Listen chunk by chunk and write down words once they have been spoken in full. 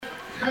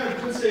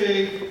puts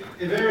a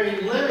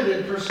very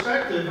limited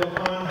perspective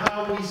upon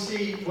how we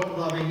see what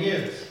loving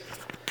is.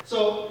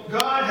 So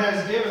God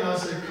has given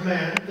us a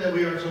command that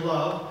we are to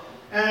love,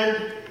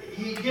 and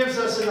He gives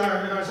us in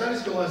our Sunday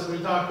school lesson, we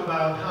talked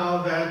about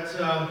how that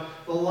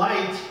the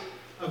light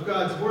of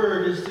God's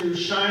Word is to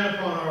shine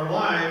upon our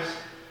lives,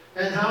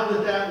 and how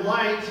that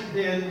light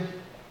then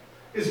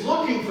is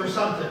looking for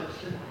something.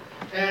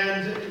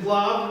 And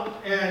love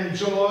and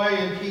joy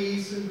and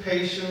peace and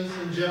patience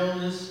and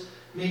gentleness,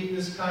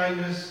 meekness,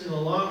 kindness,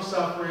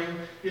 long-suffering.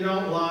 You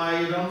don't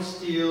lie, you don't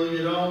steal,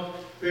 you don't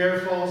bear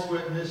false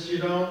witness, you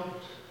don't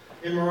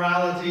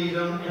immorality, you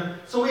don't...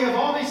 So we have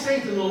all these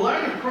things, and the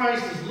light of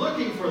Christ is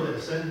looking for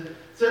this. And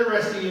it's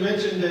interesting, you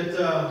mentioned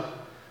that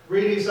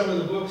reading some of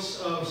the books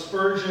of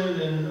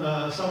Spurgeon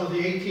and some of the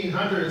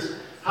 1800s,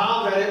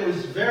 how that it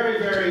was very,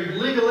 very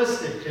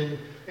legalistic,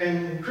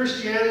 and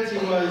Christianity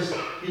was,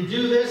 you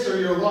do this or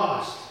you're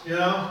lost,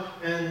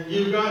 and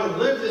you've got to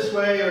live this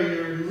way or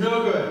you're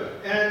no good.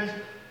 And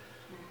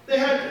they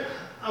had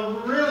a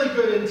really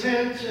good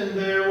intent, and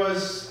there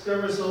was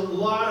a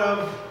lot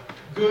of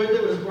good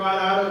that was brought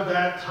out of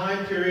that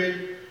time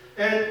period.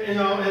 And,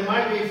 it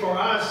might be for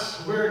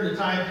us, we're in the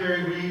time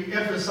period we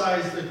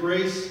emphasize the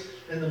grace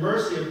and the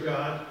mercy of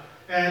God.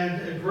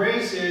 And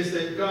grace is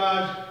that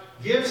God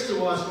gives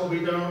to us what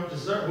we don't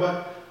deserve,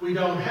 what we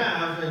don't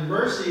have, and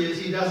mercy is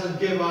He doesn't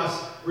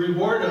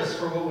reward us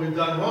for what we've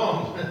done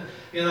wrong.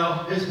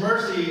 His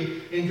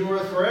mercy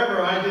endureth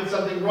forever. I did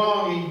something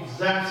wrong, He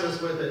zaps us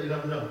with it.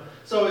 No.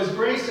 So His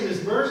grace and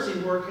His mercy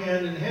work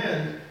hand in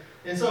hand.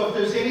 And so if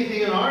there's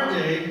anything in our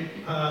day,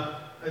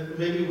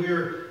 maybe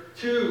we're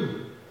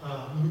too,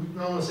 I don't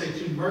want to say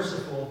too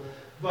merciful,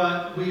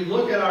 but we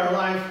look at our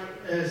life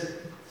as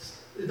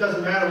it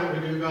doesn't matter what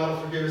we do, God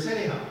will forgive us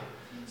anyhow.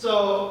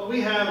 So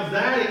we have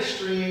that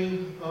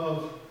extreme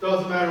of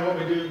doesn't matter what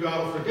we do,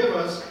 God will forgive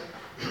us.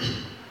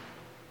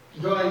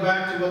 Going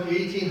back to what the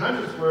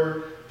 1800s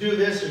were, do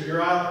this or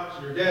you're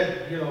out, you're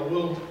dead,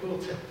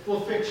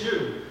 we'll fix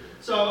you.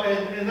 So,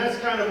 and that's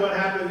kind of what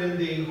happened in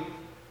the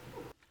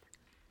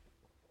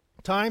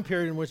time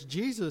period in which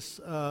Jesus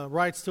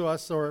writes to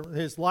us, or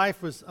His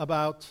life was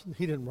about.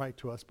 He didn't write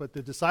to us, but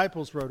the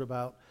disciples wrote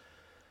about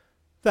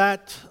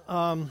that.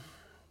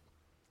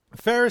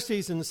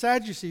 Pharisees and the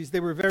Sadducees, they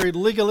were very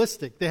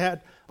legalistic. They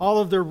had all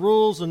of their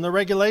rules and the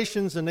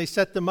regulations, and they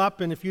set them up,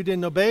 and if you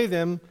didn't obey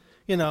them,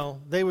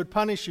 they would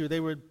punish you.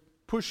 They would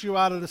push you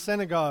out of the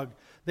synagogue.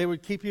 They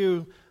would keep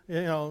you,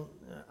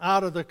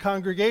 out of the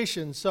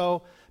congregation.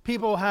 So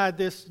people had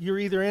this you're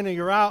either in or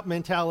you're out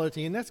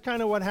mentality, and that's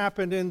kind of what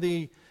happened in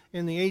the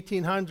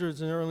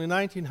 1800s and early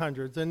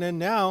 1900s. And then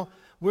now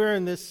we're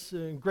in this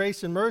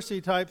grace and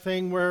mercy type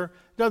thing where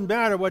it doesn't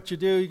matter what you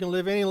do, you can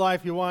live any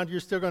life you want, you're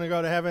still going to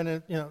go to heaven.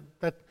 And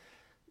that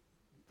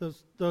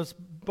those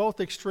both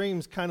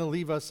extremes kind of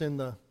leave us in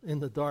the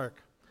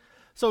dark.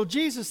 So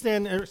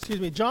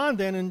John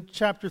then in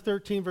chapter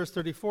 13 verse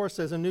 34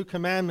 says, "A new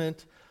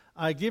commandment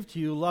I give to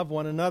you, love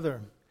one another."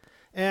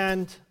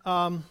 And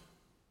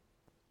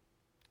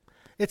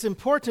it's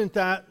important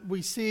that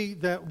we see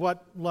that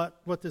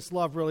what this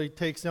love really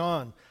takes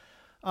on.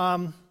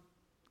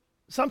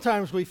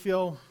 Sometimes we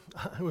feel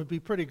it would be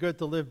pretty good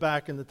to live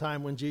back in the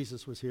time when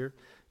Jesus was here.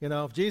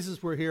 If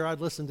Jesus were here,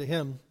 I'd listen to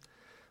Him.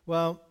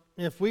 Well,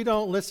 if we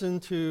don't listen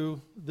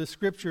to the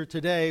Scripture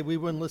today, we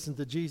wouldn't listen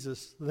to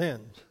Jesus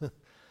then.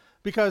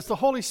 Because the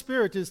Holy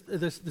Spirit,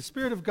 the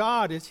Spirit of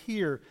God is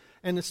here.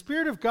 And the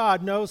Spirit of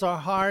God knows our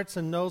hearts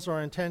and knows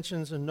our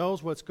intentions and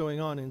knows what's going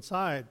on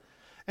inside.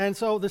 And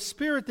so the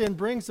Spirit then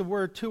brings the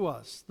Word to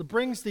us.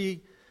 There's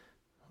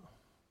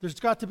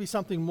got to be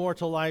something more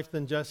to life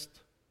than just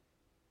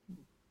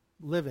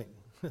living.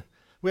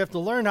 We have to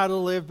learn how to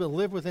live, but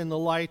live within the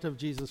light of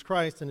Jesus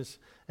Christ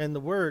and the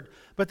Word.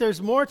 But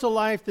there's more to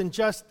life than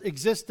just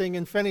existing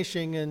and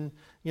finishing and,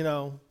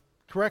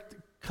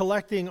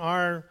 collecting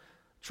our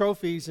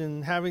trophies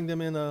and having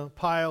them in a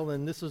pile,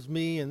 and this is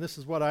me and this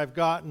is what I've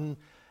gotten.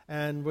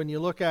 And when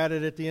you look at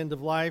it at the end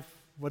of life,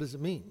 what does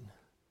it mean?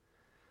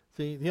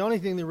 See, the only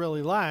thing that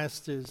really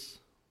lasts is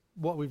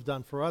what we've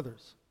done for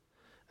others.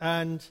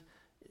 And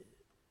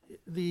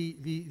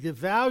the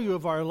value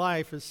of our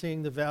life is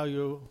seeing the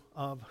value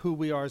of who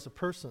we are as a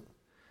person.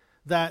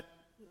 That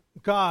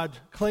God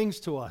clings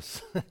to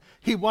us.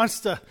 He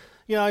wants to,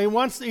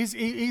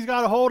 he's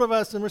got a hold of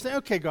us, and we're saying,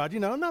 okay, God,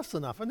 enough's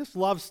enough. And this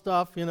love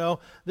stuff,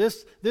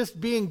 this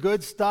being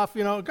good stuff,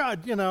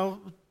 God,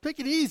 take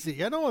it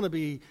easy. I don't want to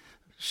be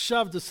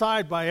shoved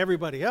aside by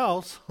everybody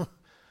else.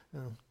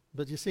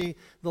 But you see,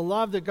 the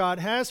love that God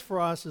has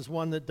for us is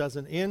one that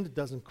doesn't end, it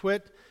doesn't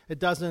quit, it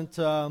doesn't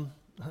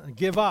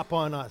give up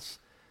on us.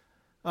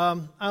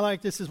 I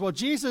like this as well.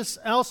 Jesus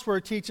elsewhere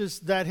teaches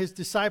that His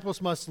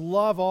disciples must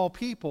love all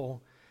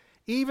people,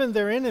 even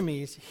their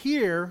enemies.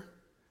 Here,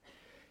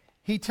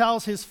 He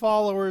tells His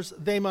followers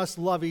they must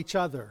love each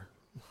other.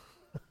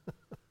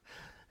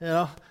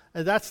 And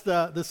that's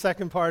the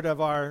second part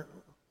of our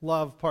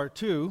love, part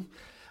 2,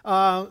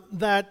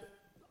 that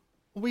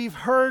we've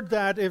heard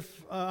that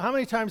how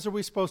many times are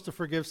we supposed to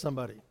forgive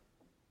somebody?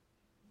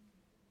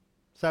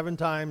 7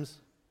 times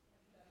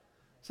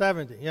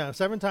 70. Yeah,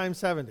 7 times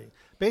 70.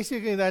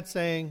 Basically, that's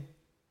saying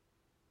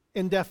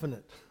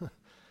indefinite.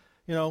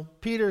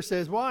 Peter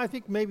says, well, I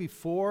think maybe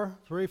 4,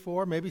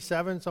 maybe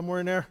 7,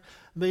 somewhere in there.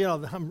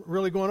 But, I'm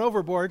really going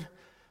overboard.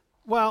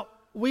 Well,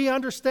 we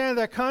understand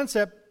that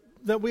concept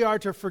that we are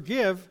to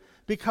forgive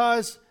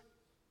because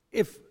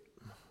if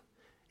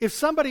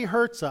somebody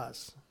hurts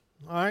us,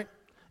 all right,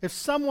 if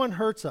someone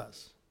hurts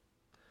us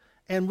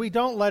and we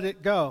don't let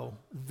it go,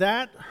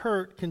 that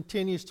hurt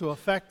continues to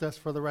affect us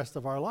for the rest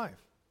of our life.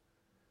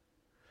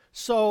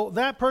 So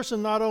that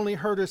person not only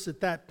hurt us at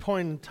that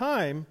point in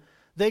time,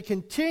 they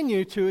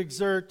continue to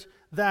exert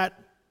that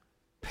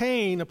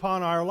pain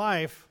upon our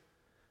life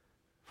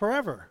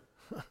forever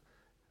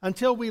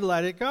until we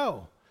let it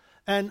go.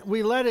 And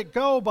we let it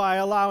go by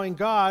allowing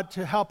God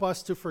to help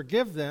us to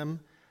forgive them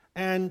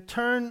and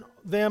turn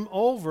them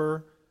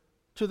over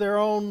to their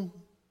own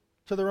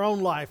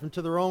life and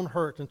to their own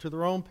hurt and to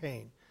their own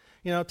pain.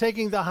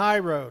 Taking the high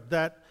road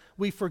that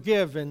we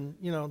forgive and,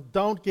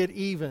 don't get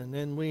even,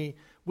 and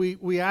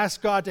we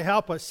ask God to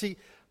help us. See,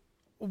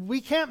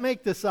 we can't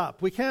make this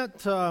up. We can't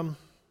do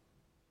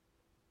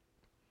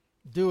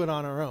it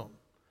on our own,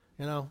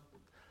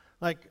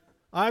 Like,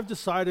 I've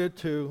decided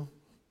to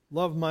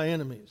love my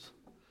enemies.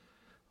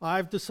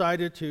 I've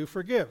decided to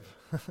forgive.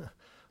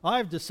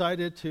 I've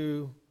decided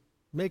to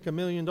make $1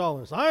 million.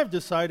 I've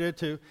decided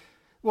to,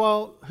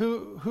 well,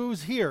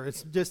 who's here?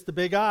 It's just the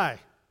big I.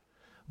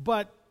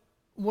 But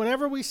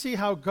whenever we see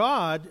how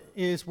God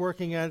is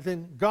working at it,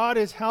 then God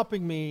is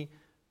helping me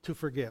to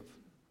forgive.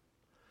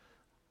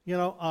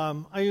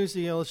 I use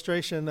the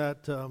illustration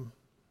that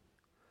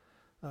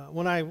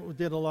when I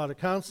did a lot of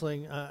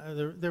counseling,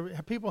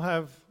 people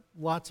have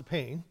lots of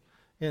pain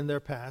in their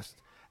past,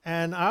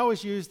 and I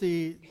always use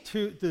the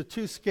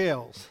two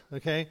scales.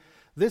 Okay,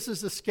 this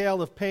is the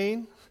scale of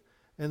pain,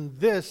 and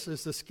this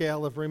is the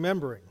scale of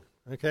remembering.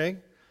 Okay,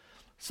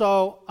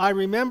 so I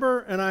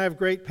remember, and I have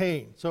great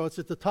pain, so it's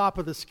at the top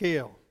of the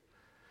scale.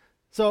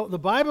 So the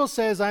Bible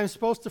says I'm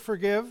supposed to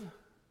forgive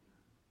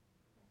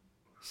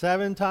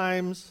 7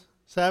 times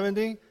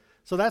 70,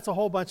 so that's a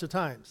whole bunch of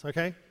times,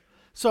 okay?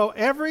 So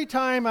every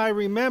time I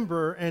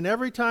remember and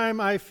every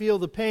time I feel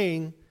the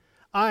pain,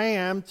 I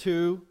am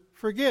to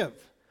forgive.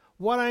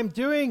 What I'm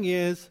doing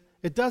is,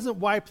 it doesn't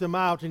wipe them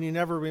out and you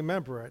never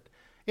remember it.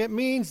 It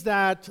means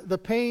that the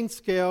pain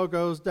scale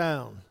goes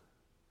down.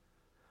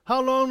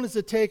 How long does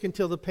it take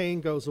until the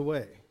pain goes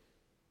away?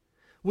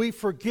 We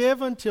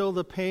forgive until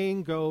the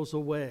pain goes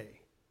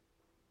away.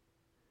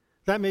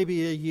 That may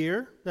be a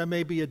year, that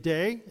may be a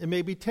day, it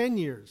may be 10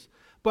 years.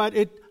 But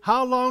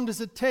how long does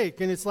it take?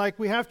 And it's like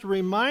we have to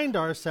remind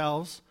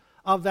ourselves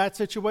of that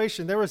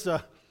situation. There was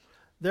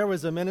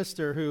a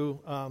minister who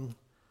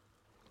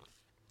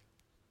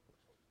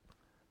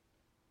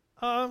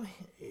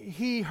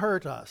he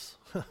hurt us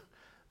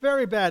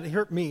very bad. He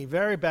hurt me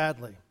very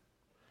badly,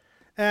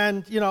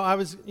 and I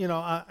was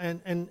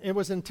and it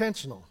was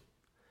intentional.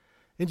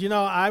 And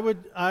I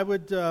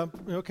would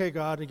okay,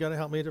 God, you got to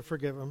help me to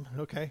forgive him.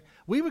 Okay,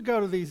 we would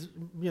go to these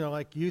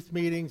like youth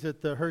meetings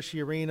at the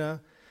Hershey Arena.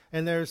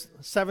 And there's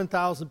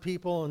 7,000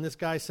 people, and this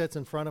guy sits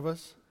in front of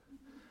us.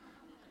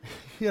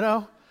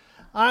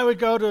 I would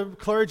go to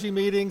clergy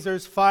meetings.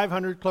 There's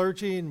 500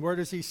 clergy, and where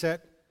does he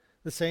sit?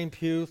 The same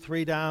pew,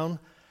 3 down.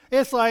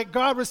 It's like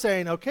God was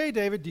saying, okay,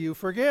 David, do you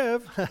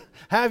forgive?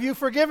 Have you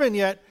forgiven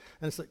yet?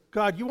 And it's like,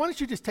 God, why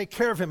don't you just take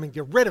care of him and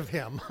get rid of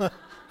him?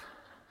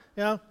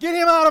 Get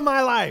him out of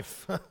my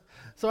life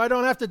so I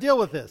don't have to deal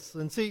with this.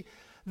 And see,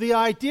 the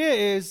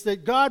idea is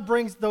that God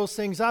brings those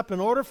things up in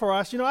order for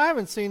us. I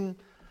haven't seen...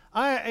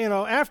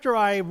 after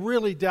I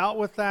really dealt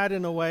with that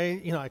in a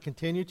way, I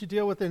continued to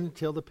deal with it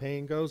until the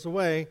pain goes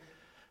away.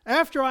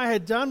 After I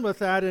had done with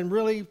that and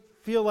really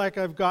feel like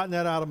I've gotten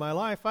that out of my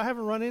life, I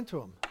haven't run into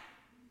him.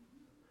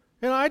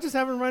 I just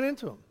haven't run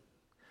into him.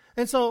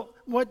 And so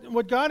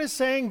what God is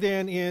saying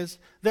then is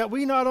that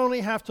we not only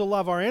have to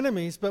love our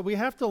enemies, but we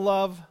have to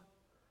love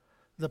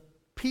the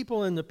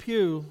people in the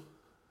pew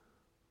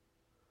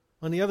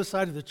on the other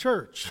side of the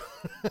church.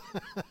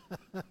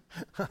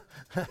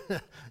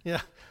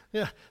 Yeah.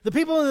 The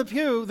people in the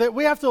pew, that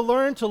we have to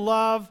learn to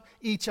love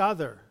each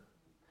other.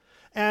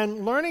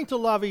 And learning to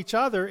love each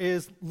other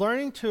is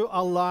learning to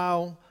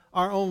allow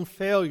our own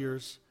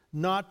failures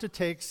not to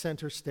take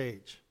center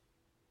stage.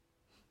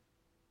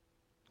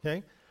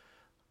 Okay?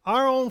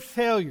 Our own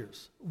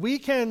failures. We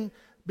can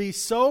be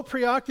so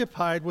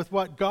preoccupied with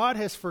what God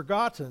has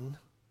forgotten,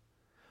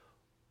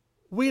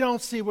 we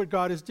don't see what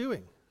God is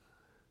doing.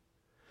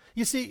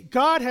 You see,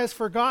 God has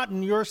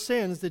forgotten your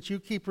sins that you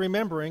keep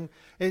remembering.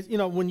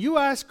 When you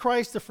ask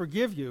Christ to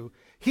forgive you,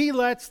 he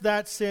lets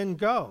that sin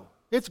go.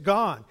 It's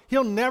gone.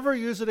 He'll never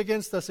use it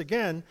against us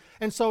again.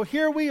 And so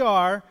here we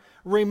are,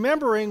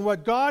 remembering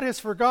what God has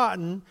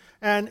forgotten,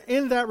 and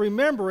in that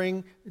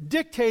remembering,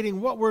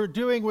 dictating what we're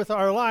doing with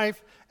our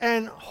life,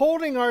 and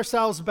holding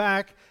ourselves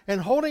back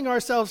and holding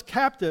ourselves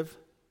captive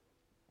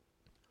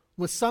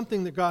with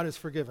something that God has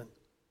forgiven.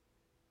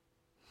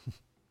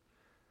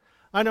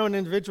 I know an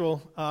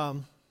individual,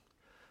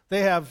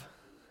 they have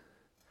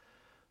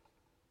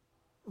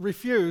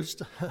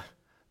refused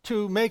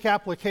to make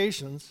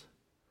applications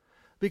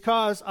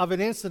because of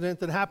an incident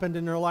that happened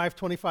in their life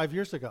 25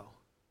 years ago.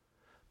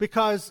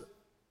 Because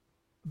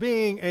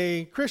being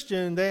a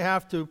Christian, they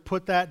have to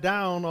put that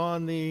down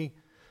on the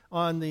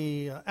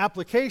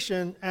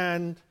application,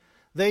 and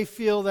they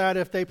feel that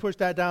if they push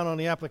that down on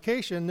the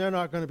application, they're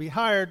not going to be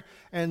hired,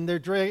 and they're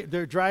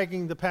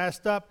dragging the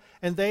past up,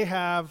 and they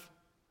have,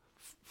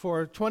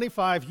 for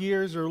 25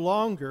 years or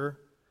longer,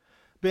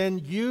 been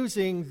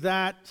using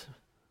that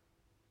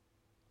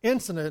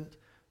incident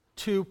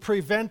to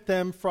prevent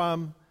them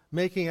from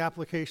making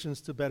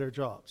applications to better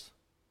jobs.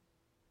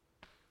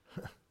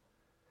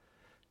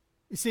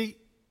 You see,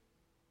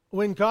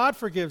 when God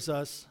forgives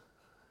us,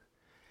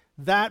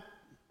 that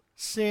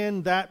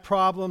sin, that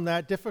problem,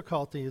 that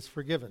difficulty is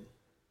forgiven.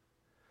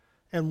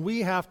 And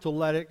we have to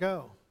let it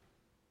go.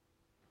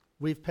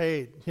 We've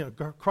paid,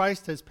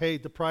 Christ has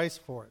paid the price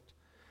for it.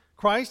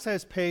 Christ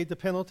has paid the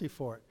penalty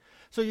for it.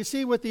 So you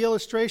see with the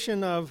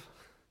illustration of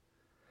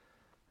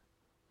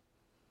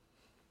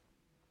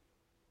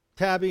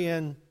Tabby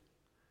and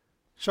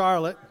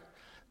Charlotte,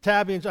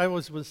 Tabby and I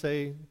always would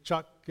say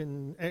Chuck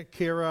and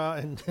Kira,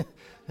 and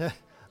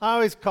I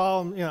always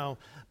call them,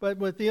 but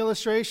with the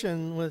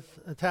illustration with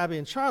Tabby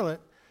and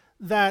Charlotte,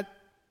 that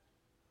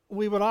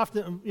we would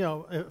often,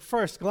 at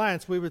first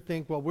glance, we would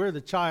think, well, we're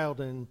the child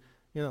and,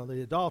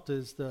 the adult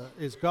is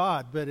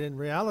God. But in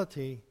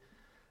reality,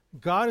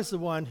 God is the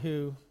one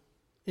who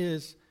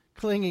is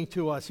clinging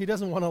to us. He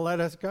doesn't want to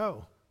let us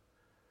go.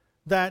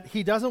 That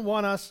He doesn't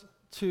want us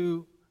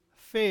to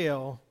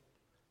fail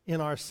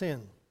in our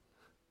sin,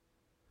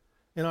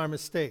 in our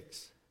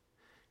mistakes.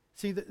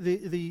 See,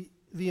 the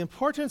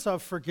importance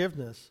of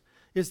forgiveness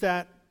is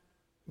that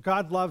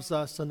God loves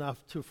us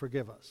enough to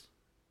forgive us.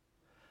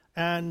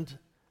 And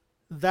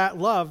that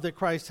love that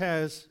Christ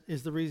has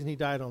is the reason He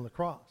died on the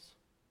cross.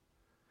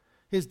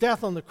 His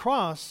death on the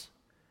cross,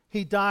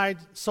 He died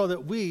so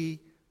that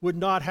we would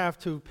not have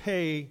to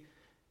pay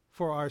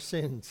for our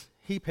sins.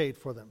 He paid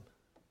for them.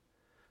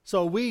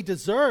 So we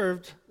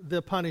deserved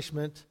the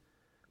punishment,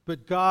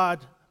 but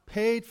God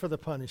paid for the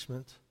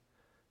punishment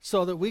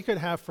so that we could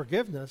have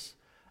forgiveness,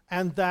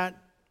 and that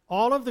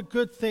all of the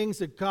good things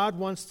that God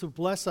wants to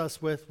bless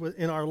us with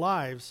in our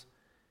lives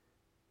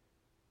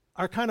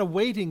are kind of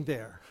waiting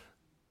there,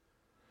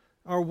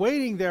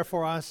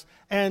 for us,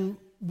 and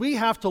we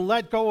have to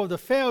let go of the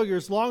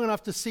failures long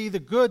enough to see the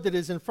good that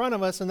is in front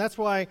of us. And that's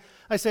why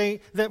I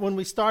say that when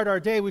we start our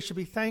day, we should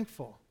be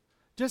thankful.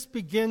 Just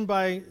begin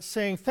by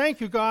saying, thank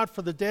you, God,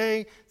 for the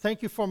day.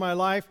 Thank you for my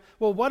life.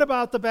 Well, what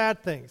about the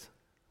bad things?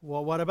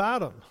 Well, what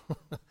about them?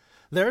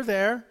 They're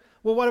there.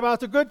 Well, what about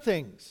the good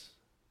things?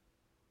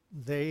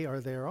 They are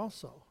there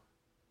also.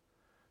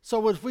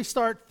 So if we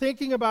start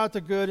thinking about the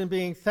good and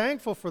being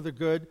thankful for the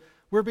good,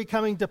 we're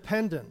becoming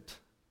dependent.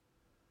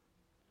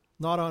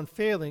 Not on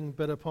failing,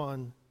 but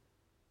upon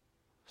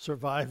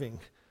surviving,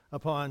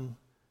 upon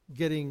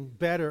getting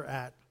better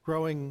at,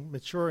 growing,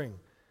 maturing.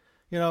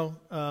 When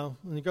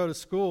you go to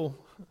school,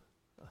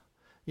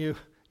 you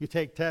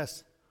take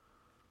tests.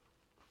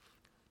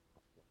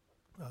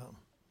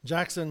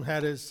 Jackson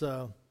had he's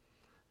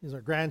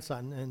our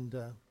grandson,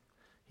 and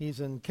he's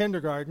in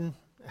kindergarten,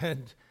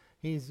 and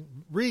he's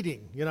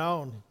reading,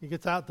 and he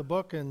gets out the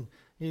book, and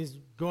he's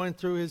going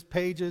through his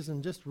pages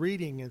and just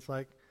reading. It's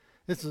like,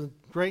 this is a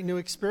great new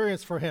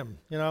experience for him,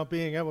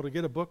 being able to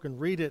get a book and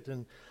read it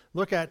and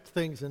look at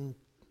things and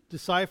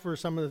decipher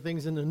some of the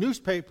things in the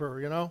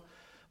newspaper,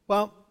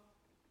 Well,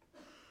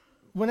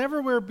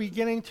 whenever we're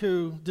beginning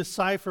to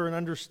decipher and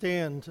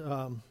understand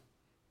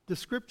the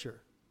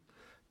Scripture,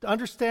 the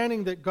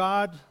understanding that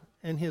God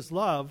and His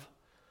love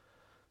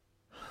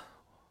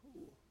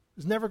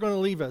is never going to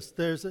leave us.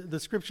 There's the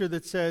Scripture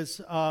that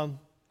says,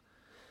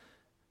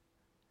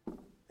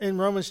 in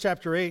Romans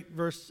chapter 8,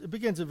 it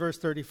begins at verse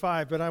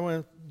 35, but I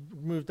want to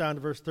move down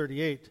to verse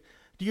 38.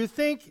 Do you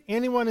think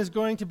anyone is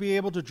going to be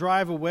able to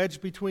drive a wedge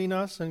between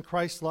us and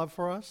Christ's love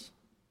for us?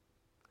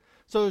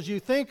 So as you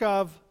think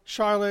of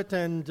Charlotte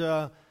and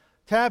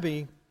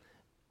Tabby,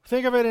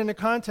 think of it in the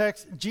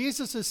context,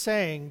 Jesus is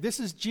saying, this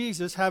is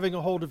Jesus having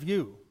a hold of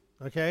you,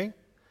 okay?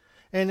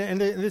 And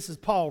this is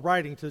Paul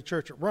writing to the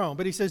church at Rome,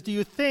 but he says, do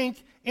you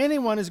think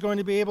anyone is going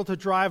to be able to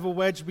drive a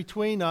wedge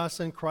between us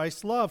and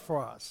Christ's love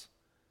for us?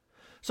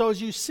 So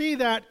as you see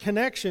that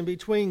connection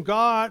between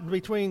God,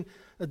 between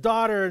a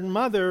daughter and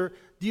mother,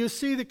 do you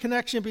see the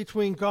connection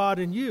between God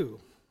and you?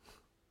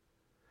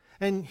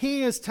 And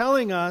he is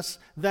telling us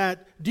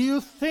that, do you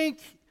think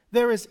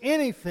there is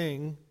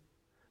anything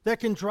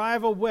that can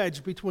drive a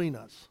wedge between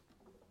us?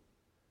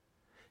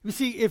 You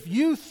see, if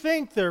you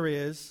think there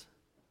is,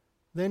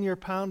 then you're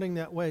pounding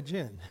that wedge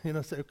in.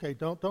 Say, okay,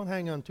 don't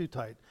hang on too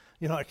tight.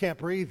 I can't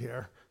breathe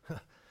here.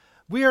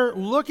 We are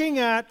looking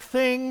at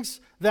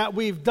things that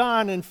we've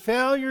done and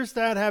failures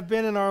that have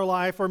been in our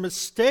life, or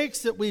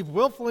mistakes that we've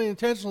willfully,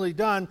 intentionally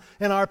done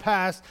in our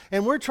past,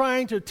 and we're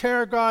trying to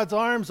tear God's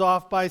arms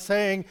off by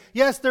saying,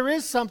 yes, there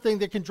is something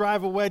that can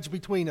drive a wedge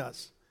between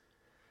us.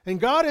 And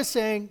God is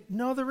saying,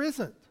 no, there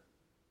isn't.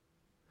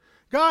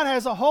 God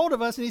has a hold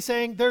of us, and He's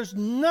saying, there's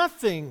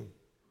nothing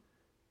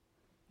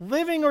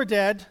living or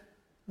dead.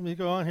 Let me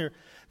go on here.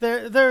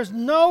 There's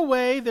no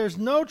way, there's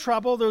no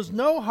trouble, there's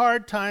no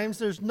hard times,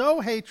 there's no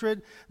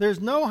hatred, there's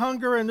no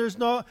hunger, and there's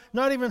not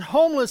even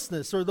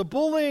homelessness or the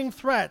bullying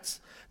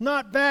threats,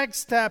 not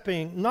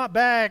backstabbing,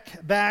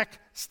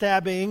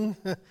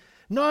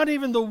 not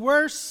even the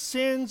worst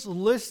sins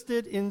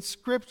listed in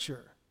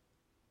Scripture.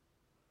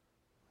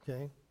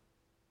 Okay?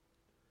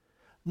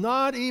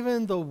 Not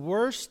even the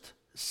worst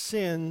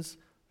sins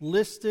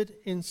listed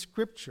in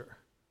Scripture.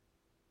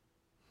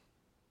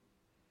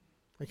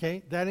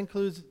 Okay, that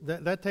includes,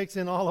 that takes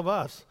in all of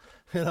us,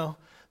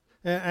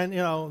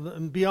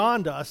 and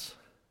beyond us.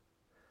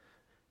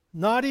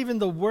 Not even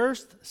the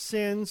worst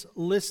sins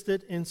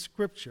listed in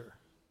Scripture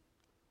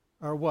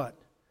are what?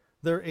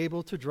 They're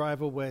able to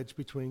drive a wedge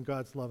between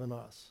God's love and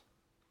us.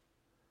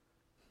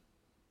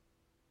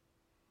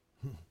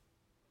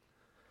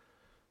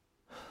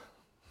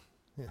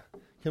 Yeah.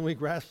 Can we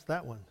grasp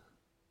that one?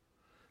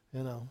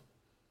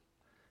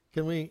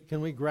 Can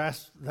we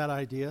grasp that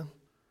idea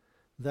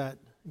that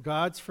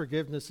God's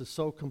forgiveness is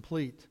so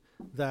complete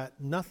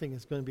that nothing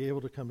is going to be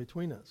able to come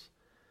between us?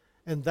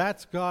 And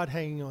that's God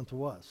hanging on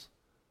to us.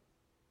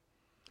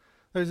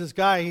 There's this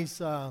guy, he's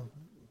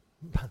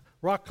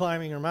rock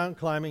climbing or mountain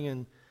climbing,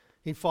 and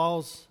he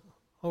falls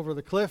over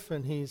the cliff,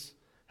 and he's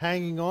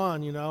hanging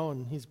on,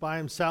 and he's by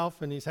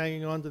himself, and he's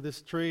hanging on to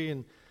this tree,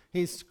 and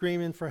he's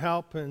screaming for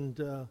help,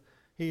 and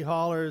he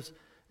hollers,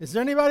 "Is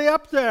there anybody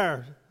up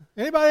there?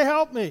 Anybody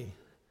help me?"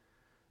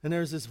 And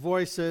there's this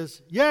voice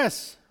says,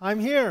 "Yes, I'm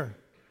here."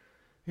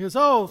 He goes,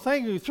 "Oh,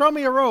 thank you. Throw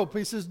me a rope."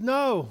 He says,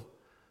 "No,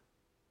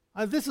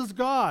 this is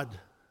God.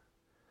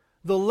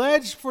 The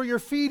ledge for your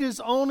feet is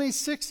only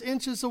 6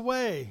 inches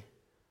away.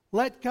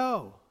 Let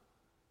go."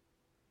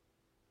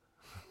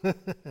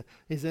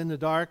 He's in the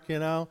dark,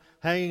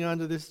 hanging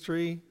onto this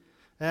tree.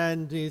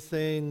 And he's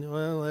saying,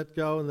 "Well, let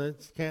go." And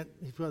he's got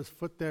his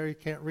foot there. He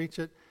can't reach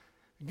it.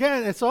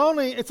 Again, it's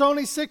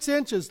only 6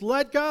 inches.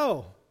 Let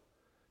go.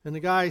 And the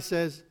guy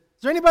says, "Is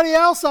there anybody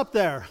else up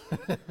there?"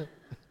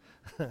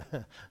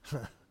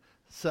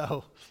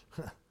 So,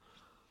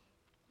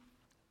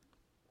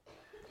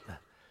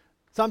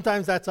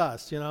 sometimes that's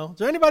us, Is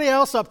there anybody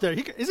else up there?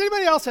 Does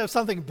anybody else have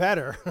something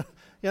better?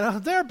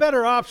 They're a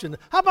better option.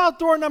 How about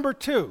door number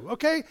 2?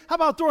 Okay? How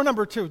about door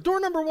number 2?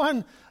 Door number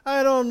 1,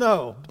 I don't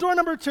know. Door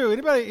number 2,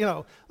 anybody,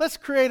 let's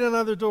create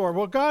another door.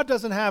 Well, God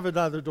doesn't have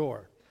another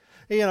door.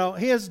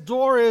 His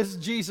door is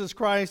Jesus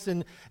Christ,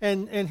 and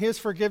his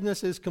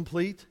forgiveness is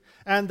complete,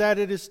 and that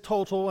it is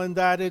total, and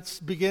that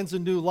it begins a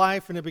new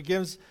life, and it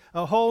begins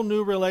a whole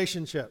new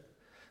relationship.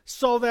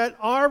 So that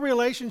our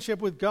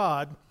relationship with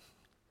God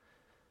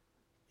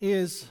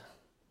is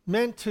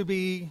meant to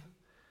be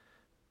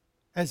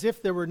as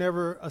if there were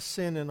never a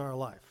sin in our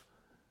life.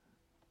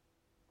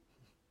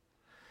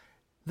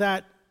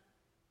 That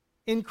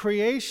in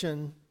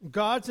creation,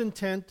 God's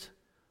intent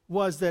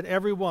was that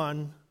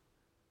everyone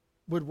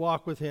would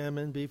walk with him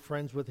and be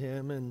friends with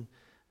him, and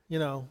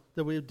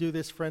that we would do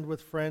this friend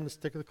with friend,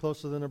 stick it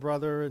closer than a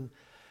brother, and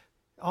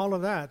all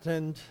of that.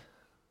 And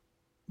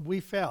we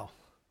fell.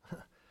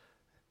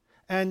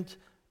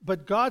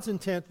 But God's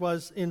intent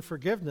was in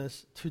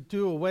forgiveness to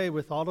do away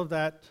with all of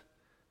that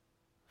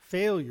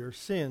failure,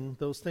 sin,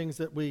 those things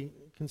that we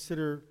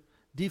consider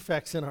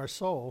defects in our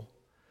soul,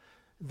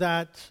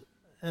 and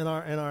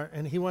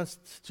he wants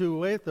to do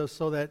away with those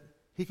so that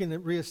he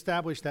can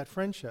reestablish that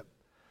friendship.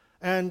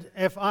 And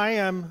if I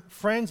am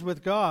friends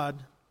with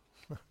God,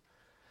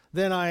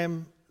 then I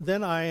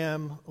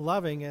am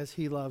loving as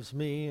he loves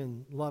me,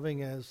 and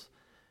loving as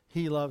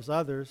he loves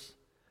others.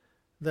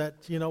 That,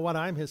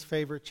 I'm his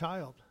favorite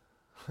child.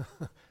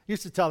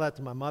 Used to tell that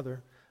to my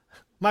mother.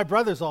 My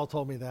brothers all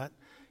told me that.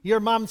 You're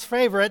mom's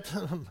favorite.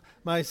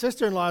 My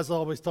sister-in-law's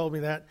always told me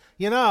that.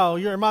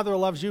 Your mother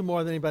loves you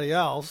more than anybody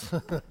else.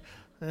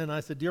 And I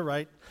said, "You're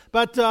right."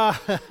 But,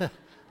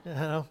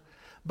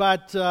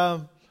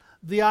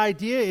 the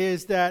idea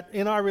is that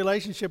in our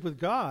relationship with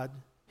God,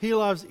 he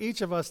loves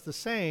each of us the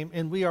same,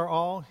 and we are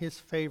all his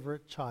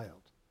favorite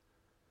child.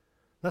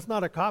 That's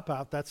not a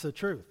cop-out, that's the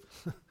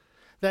truth.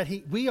 That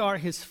we are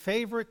his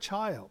favorite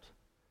child.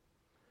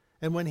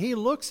 And when he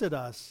looks at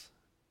us,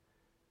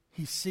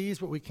 he sees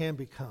what we can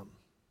become.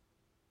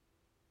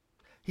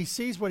 He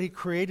sees what he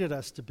created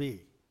us to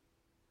be.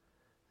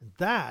 And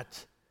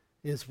that's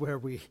where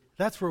we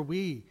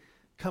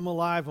come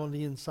alive on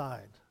the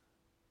inside.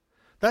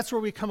 That's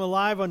where we come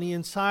alive on the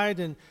inside,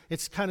 and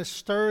it kind of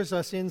stirs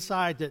us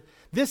inside that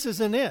this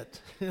isn't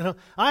it.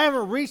 I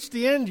haven't reached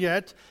the end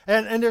yet,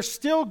 and there's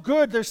still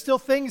good. There's still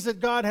things that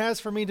God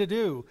has for me to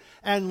do.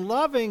 And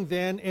loving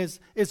then is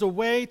a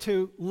way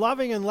to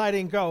loving and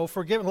letting go,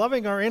 forgiving,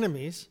 loving our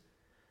enemies.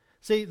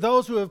 See,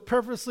 those who have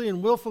purposely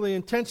and willfully,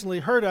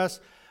 intentionally hurt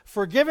us,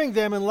 forgiving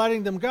them and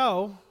letting them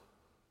go.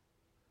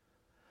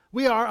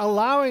 We are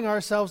allowing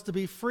ourselves to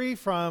be free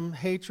from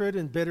hatred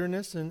and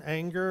bitterness and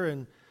anger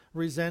and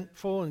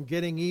resentful and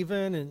getting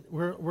even, and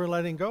we're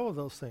letting go of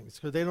those things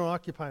because they don't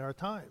occupy our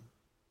time.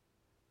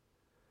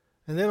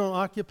 And they don't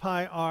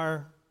occupy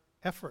our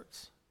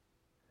efforts.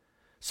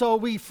 So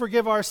we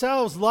forgive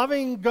ourselves.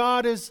 Loving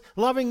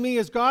me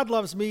as God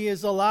loves me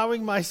is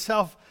allowing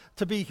myself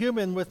to be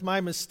human with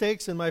my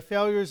mistakes and my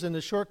failures and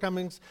the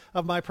shortcomings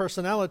of my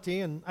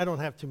personality, and I don't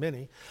have too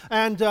many.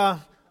 And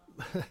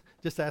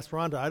just ask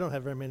Rhonda, I don't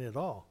have very many at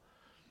all.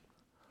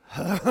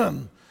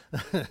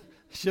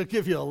 She'll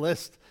give you a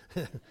list.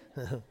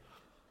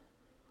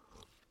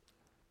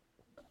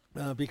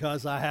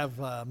 Because I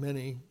have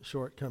many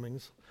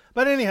shortcomings.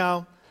 But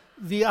anyhow,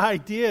 the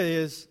idea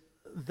is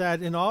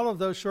that in all of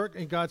those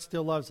shortcomings, God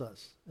still loves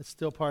us. It's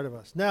still part of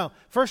us. Now,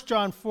 1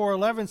 John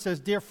 4:11 says,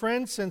 "Dear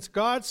friends, since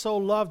God so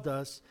loved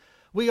us,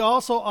 we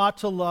also ought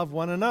to love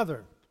one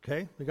another."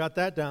 Okay, we got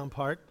that down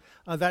pat.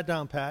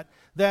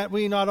 That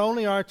we not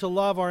only are to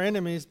love our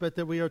enemies, but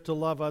that we are to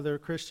love other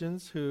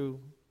Christians who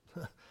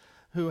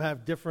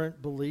have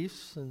different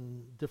beliefs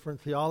and different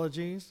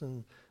theologies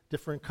and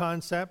different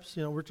concepts.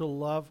 We're to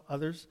love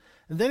others.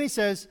 And then he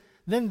says,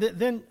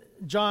 then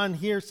John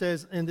here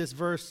says in this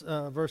verse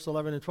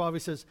 11 and 12, he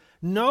says,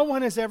 "No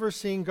one has ever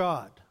seen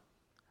God.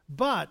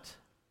 But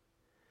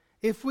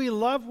if we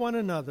love one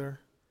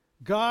another,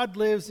 God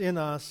lives in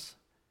us,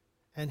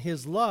 and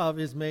his love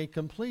is made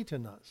complete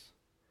in us."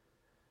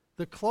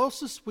 The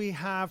closest we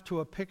have to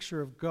a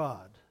picture of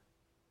God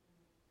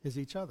is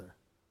each other.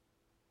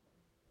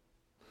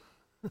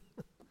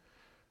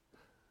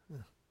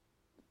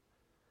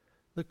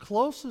 The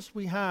closest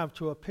we have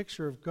to a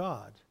picture of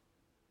God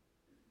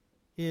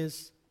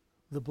is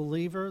the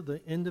believer,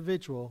 the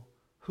individual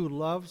who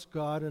loves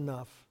God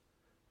enough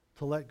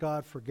to let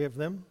God forgive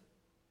them,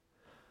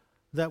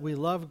 that we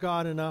love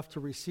God enough to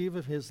receive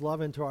of his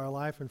love into our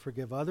life and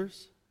forgive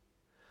others,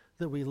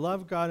 that we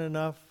love God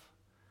enough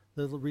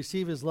to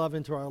receive his love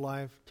into our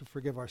life to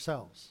forgive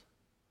ourselves.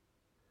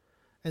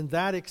 And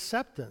that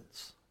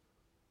acceptance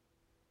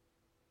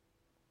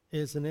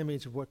is an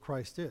image of what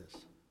Christ is.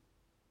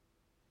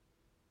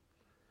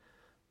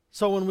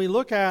 So when we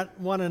look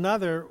at one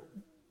another,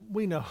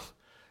 we know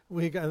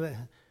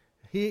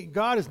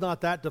God is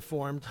not that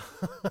deformed.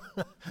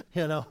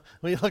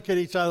 We look at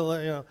each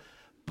other,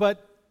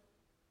 but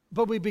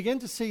we begin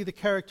to see the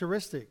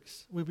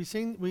characteristics. We've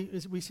seen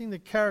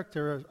the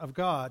character of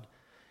God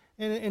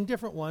in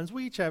different ones.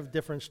 We each have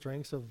different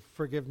strengths of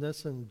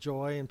forgiveness and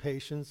joy and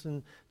patience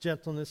and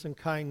gentleness and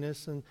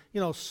kindness and,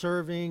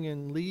 serving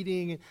and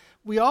leading.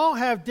 We all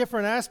have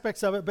different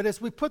aspects of it, but as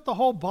we put the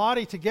whole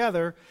body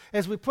together,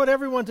 as we put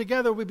everyone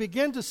together, we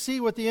begin to see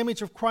what the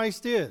image of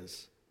Christ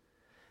is.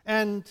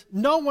 And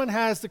no one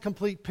has the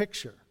complete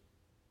picture.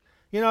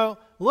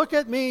 Look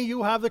at me,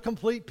 you have the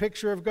complete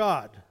picture of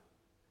God.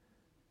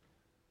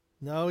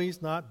 No,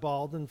 he's not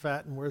bald and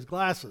fat and wears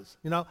glasses,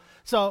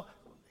 So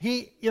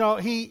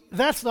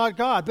that's not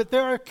God. But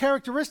there are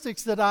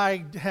characteristics that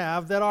I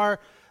have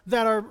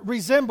that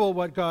resemble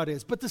what God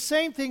is. But the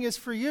same thing is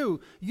for you.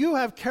 You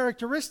have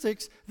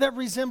characteristics that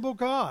resemble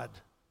God.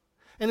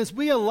 And as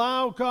we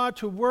allow God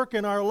to work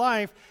in our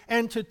life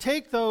and to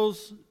take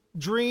those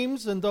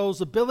dreams and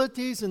those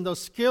abilities and those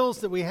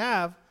skills that we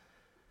have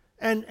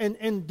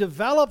and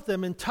develop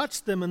them and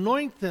touch them,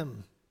 anoint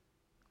them,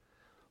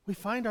 we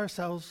find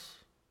ourselves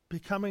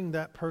becoming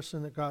that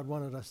person that God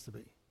wanted us to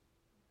be.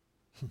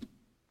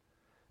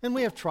 And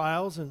we have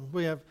trials and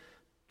we have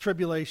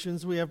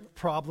tribulations, we have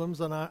problems,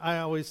 and I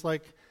always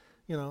I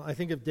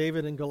think of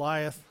David and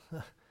Goliath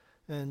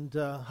and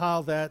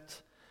how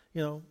that,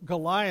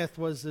 Goliath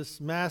was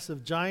this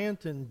massive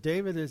giant and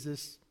David is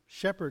this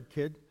shepherd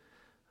kid.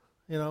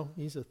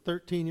 He's a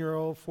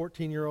 13-year-old,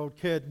 14-year-old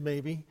kid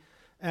maybe,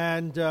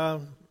 and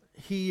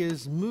he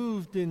is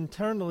moved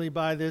internally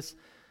by this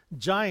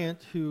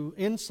giant who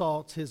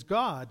insults his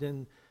God,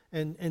 and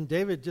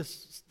David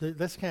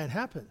this can't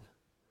happen.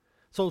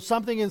 So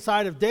something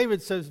inside of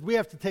David says, we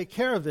have to take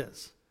care of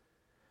this.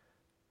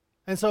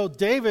 And so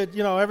David,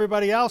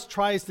 everybody else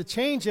tries to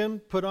change him,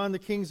 put on the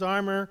king's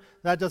armor.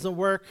 That doesn't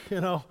work,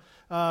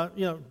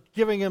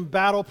 giving him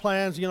battle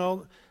plans,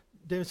 David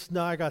says,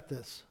 no, I got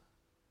this.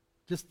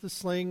 Just the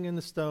sling and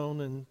the stone,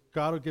 and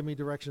God will give me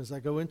direction as I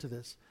go into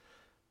this.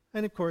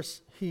 And of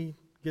course, he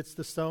gets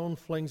the stone,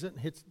 flings it,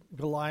 and hits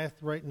Goliath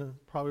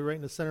probably right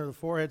in the center of the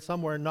forehead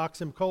somewhere, and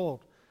knocks him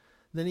cold.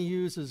 Then he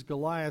uses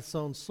Goliath's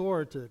own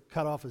sword to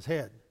cut off his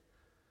head.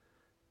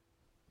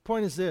 The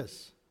point is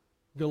this: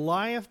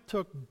 Goliath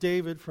took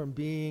David from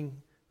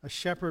being a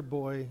shepherd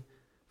boy,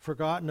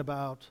 forgotten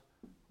about,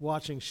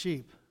 watching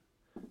sheep,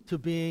 to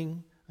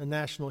being a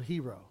national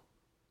hero.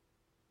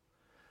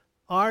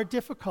 Our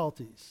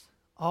difficulties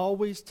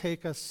always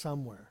take us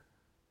somewhere.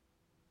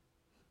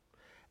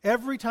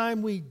 Every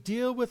time we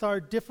deal with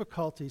our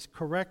difficulties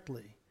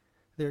correctly,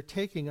 they're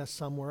taking us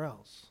somewhere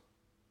else.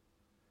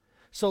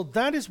 So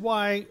that is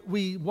why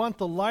we want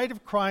the light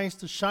of Christ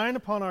to shine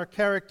upon our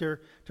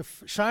character, to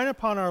shine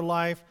upon our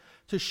life,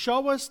 to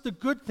show us the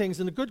good things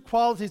and the good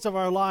qualities of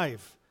our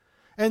life.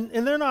 And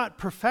they're not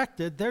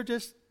perfected, they're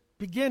just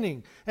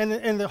beginning.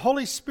 And the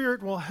Holy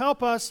Spirit will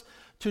help us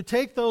to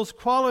take those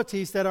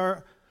qualities that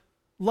are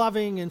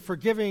loving and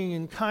forgiving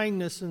and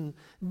kindness and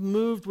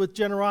moved with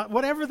generosity,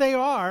 whatever they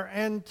are,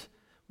 and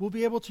we'll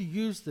be able to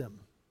use them.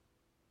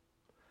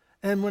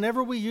 And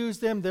whenever we use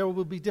them, there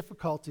will be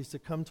difficulties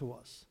that come to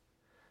us.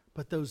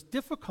 But those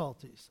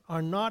difficulties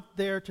are not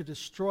there to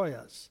destroy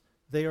us.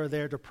 They are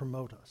there to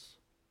promote us.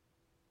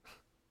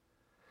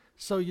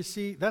 So you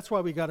see, that's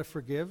why we got to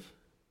forgive.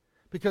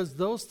 Because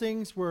those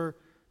things were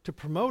to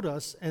promote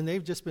us, and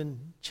they've just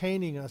been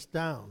chaining us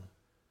down.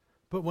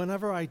 But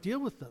whenever I deal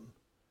with them,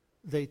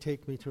 they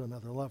take me to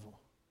another level.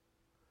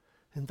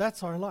 And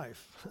that's our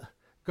life.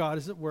 God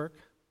is at work.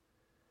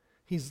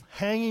 He's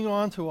hanging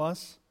on to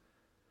us.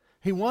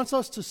 He wants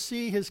us to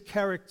see his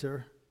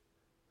character.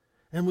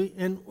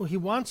 And he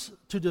wants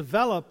to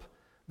develop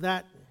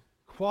that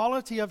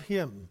quality of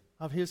him,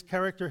 of his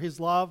character, his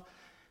love,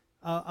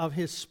 of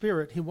his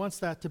spirit. He wants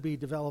that to be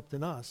developed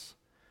in us.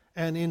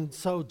 And in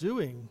so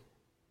doing,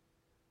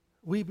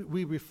 we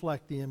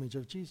reflect the image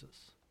of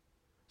Jesus.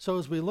 So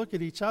as we look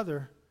at each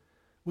other,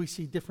 we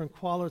see different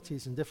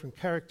qualities and different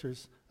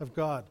characters of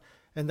God.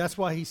 And that's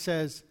why he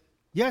says,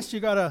 yes, you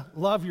got to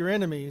love your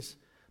enemies,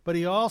 but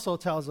he also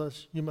tells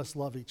us you must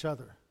love each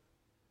other.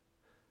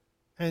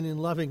 And in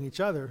loving each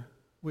other,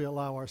 we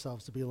allow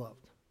ourselves to be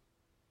loved.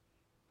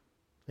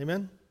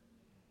 Amen?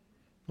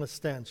 Let's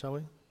stand, shall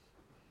we?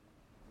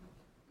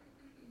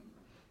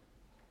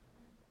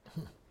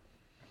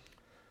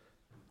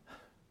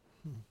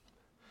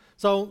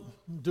 So,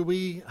 do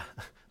we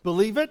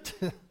believe it?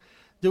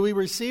 Do we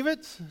receive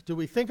it? Do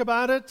we think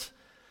about it?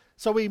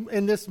 So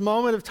in this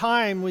moment of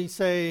time, we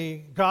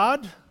say,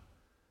 God,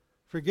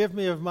 forgive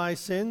me of my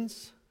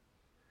sins.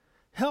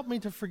 Help me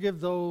to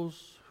forgive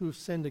those who've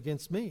sinned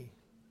against me.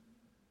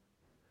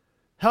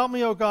 Help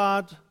me, O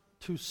God,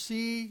 to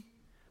see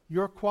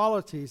your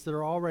qualities that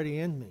are already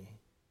in me,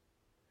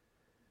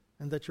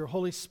 and that your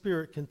Holy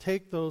Spirit can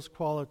take those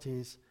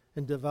qualities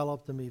and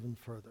develop them even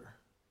further.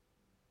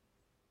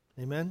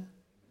 Amen?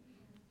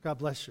 God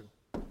bless you.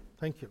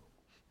 Thank you.